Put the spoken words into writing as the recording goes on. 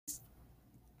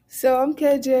So I'm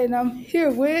KJ and I'm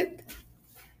here with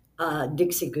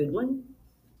Dixie Goodwin.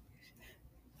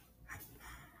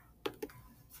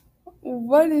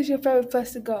 what is your favorite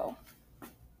place to go?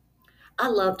 I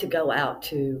love to go out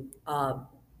to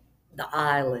the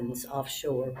islands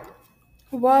offshore.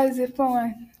 Why is it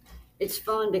fun? It's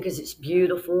fun because it's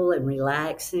beautiful and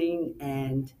relaxing,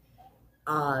 and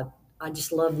uh, I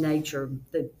just love nature.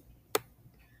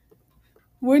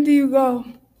 When do you go?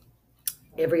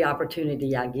 Every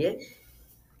opportunity I get,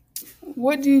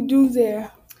 What do you do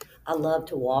there? I love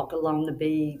to walk along the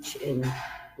beach and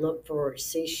look for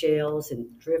seashells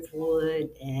and driftwood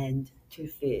and to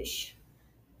fish.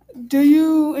 Do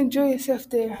you enjoy yourself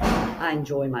there? I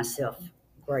enjoy myself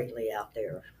greatly out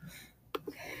there.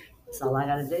 That's all I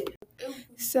got to do.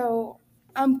 So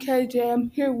I'm KJ. I'm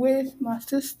here with my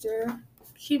sister,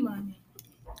 Kimani.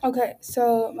 Okay,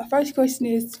 so my first question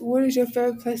is what is your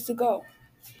favorite place to go?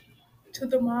 To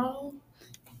the mall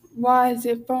Why is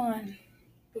it fun?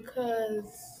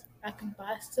 because I can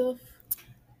buy stuff.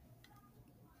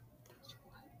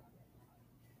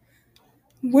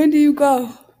 When do you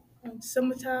go? In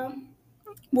summertime,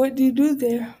 What do you do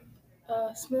there?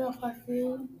 smell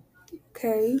perfume.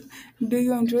 Okay. Do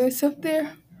you enjoy yourself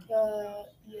there?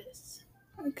 Yes.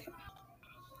 Okay.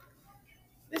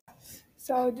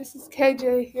 So this is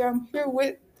KJ here. I'm here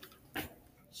with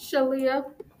Shalia.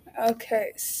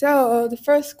 Okay, so the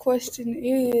first question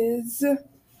is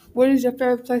what is your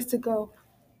favorite place to go?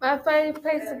 My favorite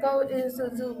place to go is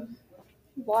the zoo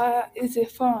Why is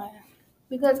it fun?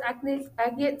 because I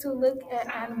get to look at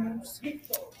animals.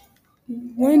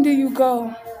 When do you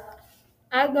go?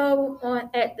 I go on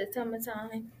at the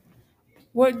summertime.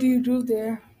 What do you do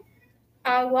there?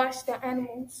 I watch the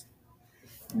animals.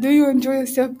 Do you enjoy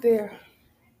yourself there?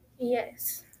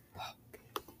 Yes.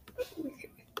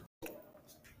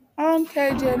 I'm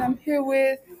KJ and I'm here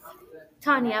with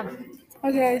Tanya.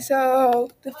 Okay, so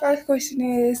the first question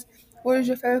is what is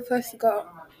your favorite place to go?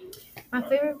 My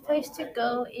favorite place to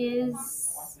go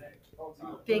is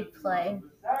Big Play.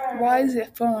 Why is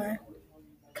it fun?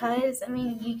 Because,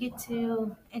 you get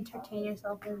to entertain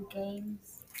yourself with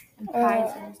games and Uh,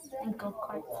 prizes and go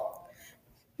karts.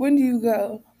 when do you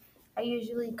go? I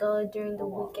usually go during the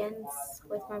weekends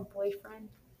with my boyfriend.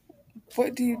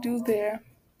 What do you do there?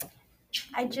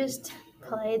 I just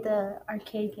play the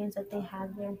arcade games that they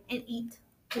have there and eat.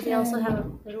 Because they also have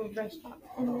a little restaurant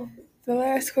in there. The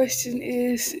last question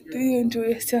is do you enjoy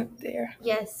yourself there?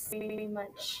 Yes, very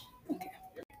much.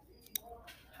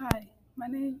 Hi, my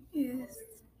name is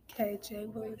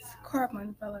KJ Willis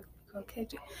Cartman, but I like to call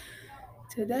KJ.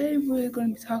 Today we're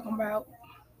going to be talking about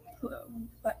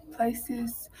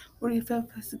places. What are your favorite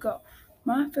places to go?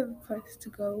 My favorite place to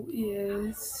go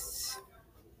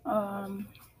um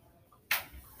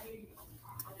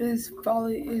is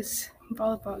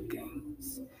volleyball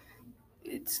games.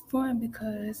 It's fun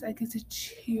because I get to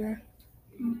cheer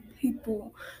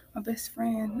people, my best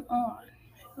friend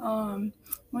on.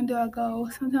 When do I go?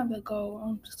 Sometimes I go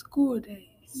on school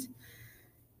days.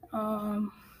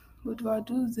 Um, what do I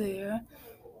do there?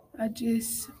 I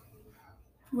just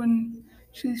when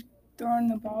she's throwing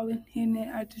the ball and hitting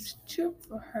it, I just cheer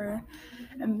for her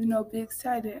and be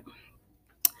excited.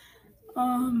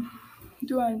 Um,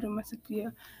 do I enjoy myself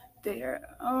there?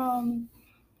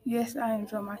 Yes, I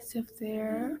enjoy myself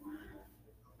there.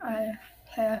 I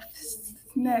have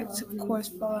snacks, of course,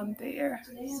 while I'm there.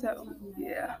 So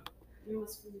yeah.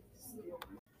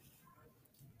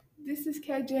 This is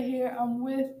KJ here. I'm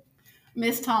with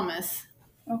Miss Thomas.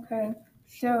 Okay.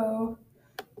 So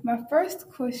my first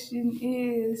question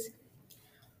is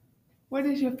what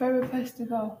is your favorite place to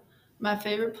go? My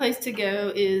favorite place to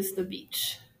go is the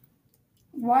beach.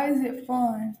 Why is it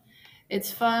fun?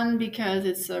 It's fun because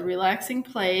it's a relaxing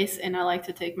place and I like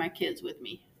to take my kids with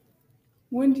me.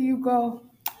 When do you go?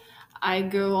 I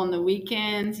go on the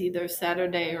weekends, either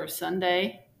Saturday or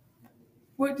Sunday.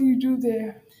 What do you do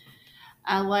there?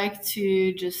 I like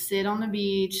to just sit on the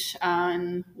beach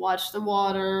and watch the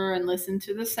water and listen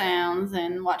to the sounds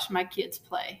and watch my kids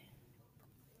play.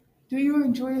 Do you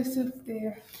enjoy yourself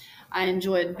there? I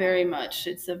enjoy it very much.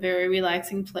 It's a very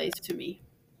relaxing place to me.